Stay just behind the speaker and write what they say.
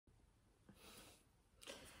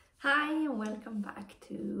Hi and welcome back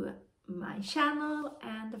to my channel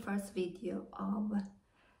and the first video of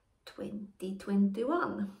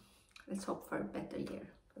 2021. Let's hope for a better year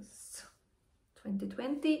because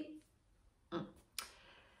 2020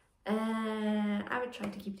 I will try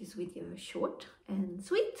to keep this video short and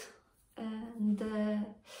sweet, and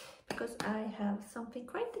because I have something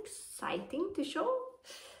quite exciting to show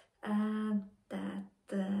that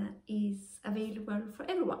is available for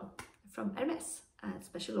everyone from Hermès. A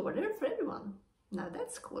special order for everyone. Now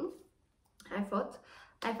that's cool. I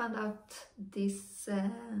found out this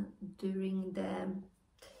during the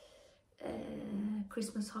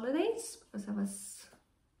Christmas holidays because I was,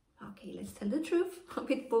 okay, let's tell the truth, a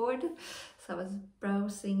bit bored. So I was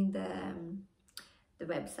browsing the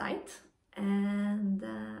website and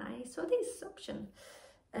I saw this option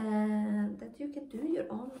that you can do your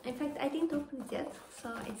own. In fact, I didn't open it yet,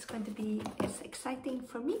 so it's going to be as exciting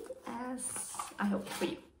for me as I hope for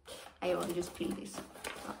you. I only just pre this, so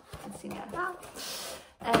let's see that now.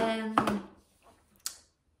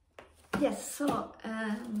 Yes, so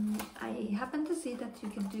I happen to see that you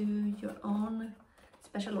can do your own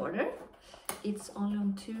special order. It's only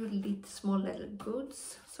on two small little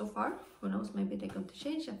goods so far. Who knows, maybe they're going to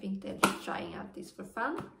change. I think they're just trying out this for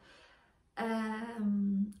fun.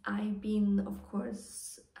 I've been, of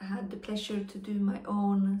course, had the pleasure to do my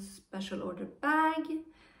own special order bag,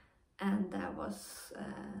 and that was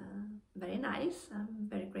very nice. I'm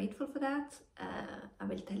very grateful for that. I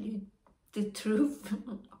will tell you the truth.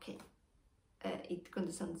 Okay, it kind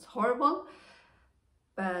of sounds horrible,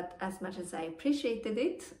 but as much as I appreciated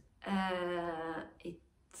it,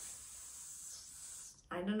 it's,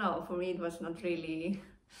 I don't know, for me it was not really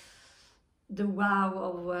the wow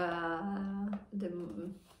of the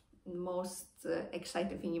most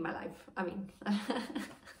exciting thing in my life. I mean,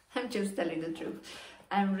 I'm just telling the truth.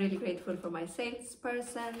 I'm really grateful for my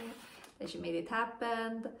salesperson that she made it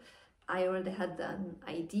happen. I already had an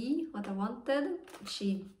idea what I wanted.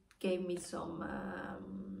 She gave me some,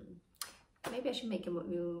 maybe I should make a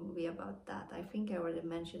movie about that. I think I already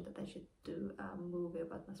mentioned that I should do a movie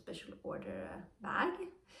about my special order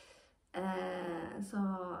bag. So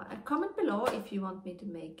comment below if you want me to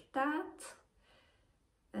make that,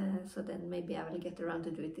 so then maybe I will get around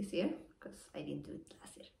to do it this year because I didn't do it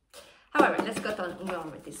last year. However, let's go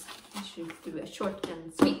on with this. I should do a short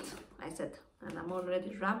and sweet, I said, and I'm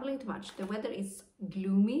already rambling too much. The weather is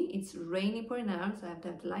gloomy, it's rainy pouring out, so I have to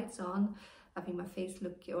have the lights on. I think my face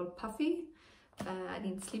looks all puffy. I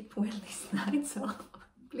didn't sleep well this night, so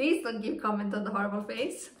please don't give comment on the horrible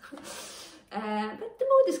face. But the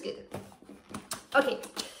mood is good. Okay,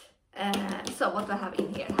 so what do I have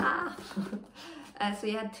in here? So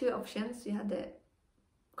you had two options. You had the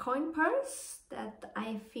coin purse that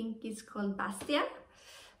I think is called Bastia.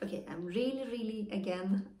 Okay, I'm really,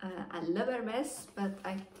 again, I love Hermès, but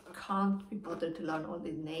I can't be bothered to learn all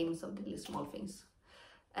the names of the little small things.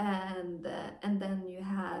 And then you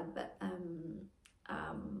have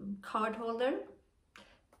card holder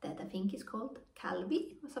that I think is called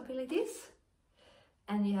Calvi or something like this.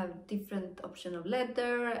 And you have different option of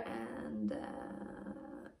leather, and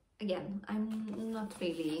again, I'm not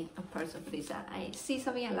really a person for this. I see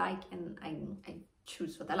something I like and I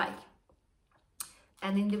choose what I like.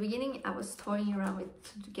 And in the beginning I was toying around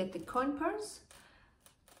with to get the coin purse,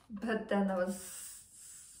 but then I was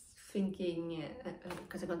thinking,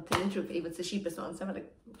 because I can't tell the truth, it was the cheapest one, so I'm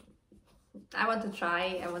like, I want to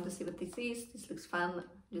try, I want to see what this is. This looks fun,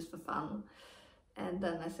 just for fun. And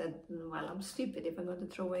then I said, well, I'm stupid if I'm going to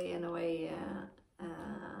throw away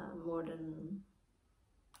more than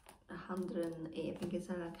 180, I think it's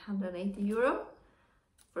like 180 euro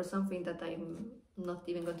for something that I'm not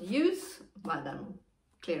even going to use. Well, I'm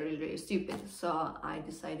clearly really stupid. So I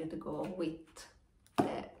decided to go with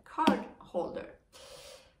the card holder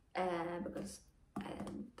because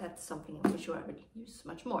that's something I'm sure I will use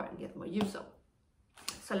much more and get more use of.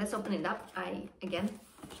 So let's open it up. I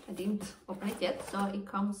didn't open it yet, so it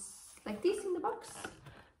comes like this in the box.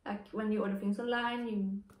 Like when you order things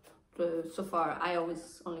online, so far I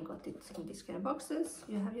always only got it in these kind of boxes.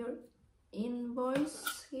 You have your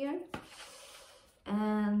invoice here,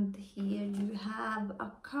 and here you have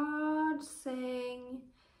a card saying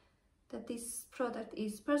that this product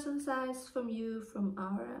is personalized from you, from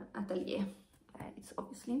our atelier. It's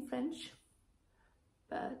obviously in French,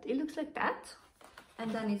 but it looks like that.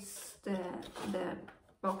 And then it's the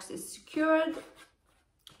box is secured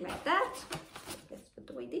like that. Let's put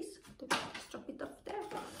away this. Just drop it off there.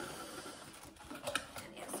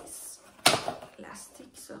 And here's this plastic.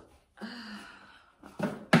 So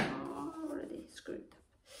already screwed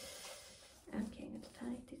up. Okay, I'm gonna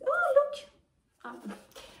tighten it. Oh look!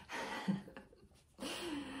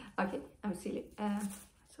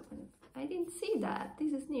 So I didn't see that.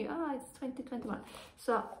 This is new. Ah, it's 2021.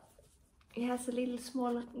 So it has a little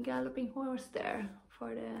small galloping horse there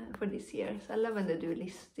for this year. So I love when they do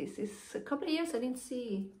this. This is a couple of years I didn't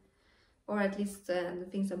see, or at least the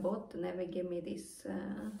things I bought never give me this.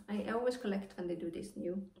 I always collect when they do this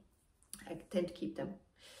new. I tend to keep them.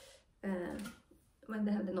 When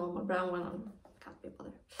they have the normal brown one, I can't be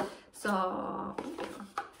bothered. So,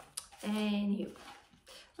 anywho,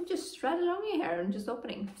 I'm just right along here and just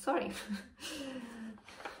opening. Sorry,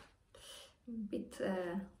 a bit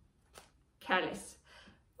careless.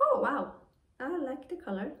 Oh wow, I like the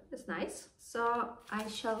color. It's nice. So I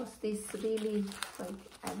chose this really. Like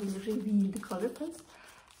I will reveal the color first.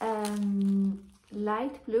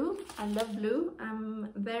 Light blue. I love blue.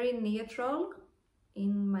 I'm very neutral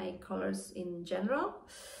in my colors in general,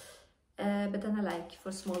 but then I like,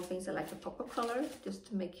 for small things, I like a pop of color just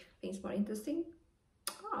to make things more interesting.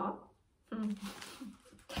 Oh.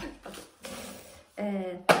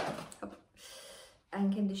 Okay. I'm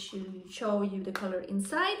going to show you the color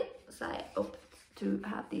inside. So I opted to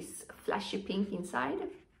have this flashy pink inside.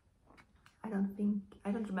 I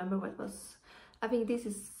don't remember what it was. I think this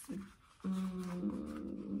is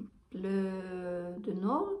Bleu du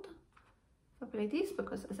Nord, something like this,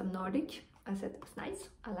 because as I'm Nordic, I said it's nice.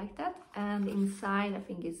 I like that. And inside, I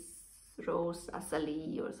think it's Rose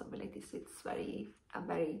Azalea or something like this. It's a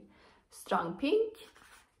very strong pink.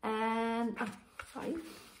 And sorry,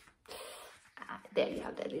 there you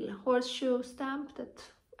have that little horseshoe stamp that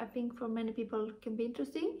I think for many people can be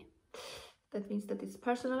interesting. That means that it's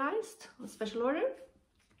personalized, a special order.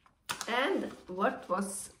 And what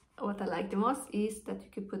I like the most is that you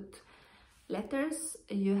could put letters.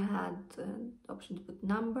 You had the option to put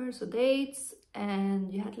numbers or dates,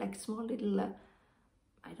 and you had like small little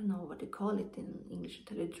I don't know what you call it in English, to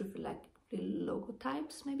tell you the truth, like little logo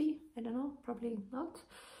types maybe, I don't know, probably not,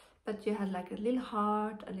 but you had like a little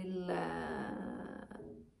heart, a little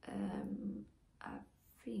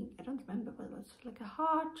I don't remember what it was, like a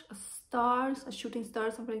heart, a stars, a shooting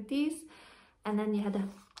star, something like this. And then you had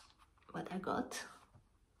what I got,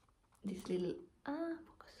 this little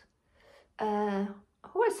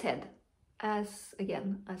horse head. As I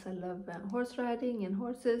love horse riding and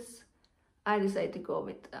horses, I decided to go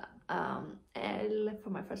with L for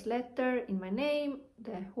my first letter in my name,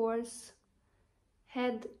 the horse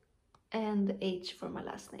head, and the H for my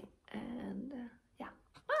last name. And yeah,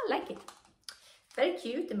 I like it. Very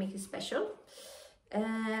cute to make it special.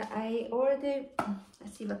 I ordered,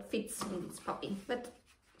 let's see what fits with this puppy, but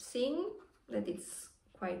seeing that it's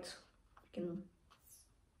quite, you can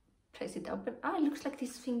trace it open. Ah, it looks like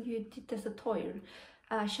this thing you did as a toy,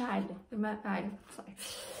 child. Sorry.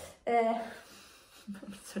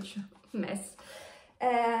 Such a mess.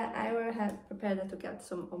 I already had prepared. I took out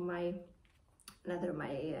some of my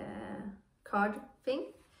card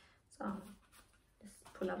thing. So just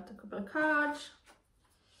pull out a couple of cards.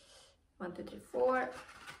 1, 2, 3, 4.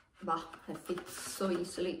 Bah, it fits so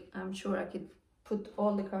easily. I'm sure I could put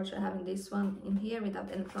all the cards I have in this one in here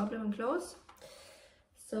without any problem and close.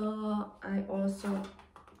 So I also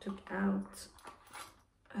took out,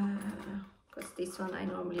 because this one I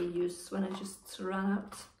normally use when I just run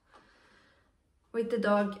out with the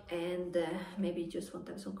dog and maybe just want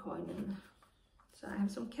to have some coin. And so I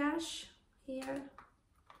have some cash here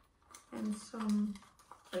and some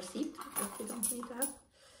receipt that you don't need to have,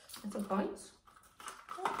 and some coins.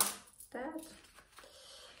 That.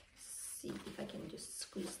 See if I can just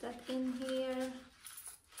squeeze that in here.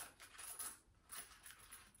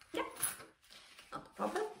 Yeah, not a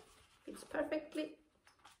problem. Fits perfectly.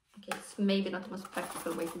 Okay, it's maybe not the most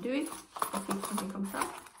practical way to do it. Let's see if something comes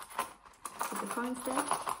out. Put the coins there.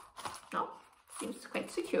 No, seems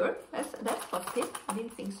quite secure. That's positive. I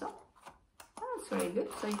didn't think so. That's very good.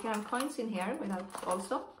 So you can have coins in here without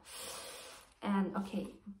also. And okay,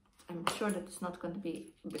 I'm sure that it's not going to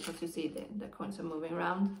be, because you see the coins are moving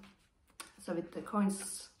around. So with the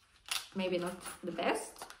coins, maybe not the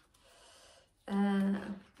best.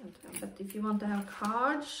 But if you want to have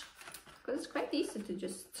cards, because it's quite easy to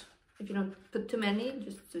just, if you don't put too many,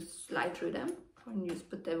 just to slide through them, and you just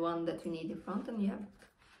put the one that you need in front, and you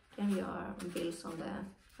have your bills on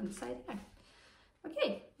the side here.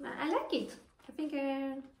 Okay, I like it.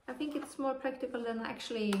 I think it's more practical than I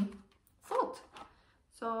actually thought.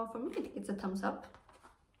 So for me, I think it's a thumbs up.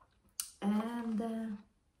 And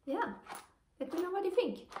yeah, let me know what you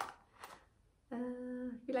think.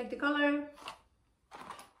 You like the color?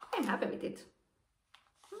 I'm happy with it.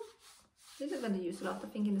 This is going to use a lot. I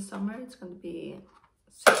think in the summer it's going to be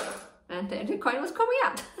super. And the coin was coming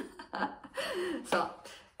out. So,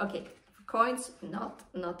 okay, coins, not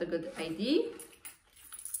a good idea.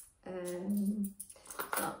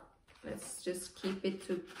 So let's just keep it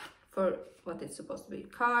for what it's supposed to be,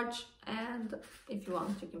 cards, and if you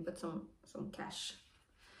want you can put some cash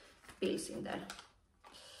bills in there,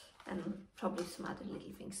 and probably some other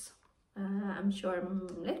little things. I'm sure.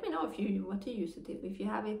 Let me know what you use it if you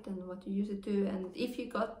have it, and what you use it to, and if you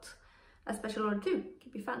got a special order too. It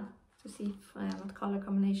could be fun to see what color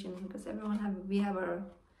combination, because we have our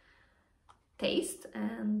taste,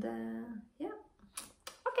 and yeah.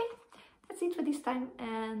 Okay, that's it for this time,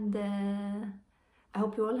 and I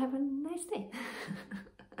hope you all have a nice day.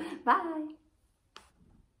 Bye.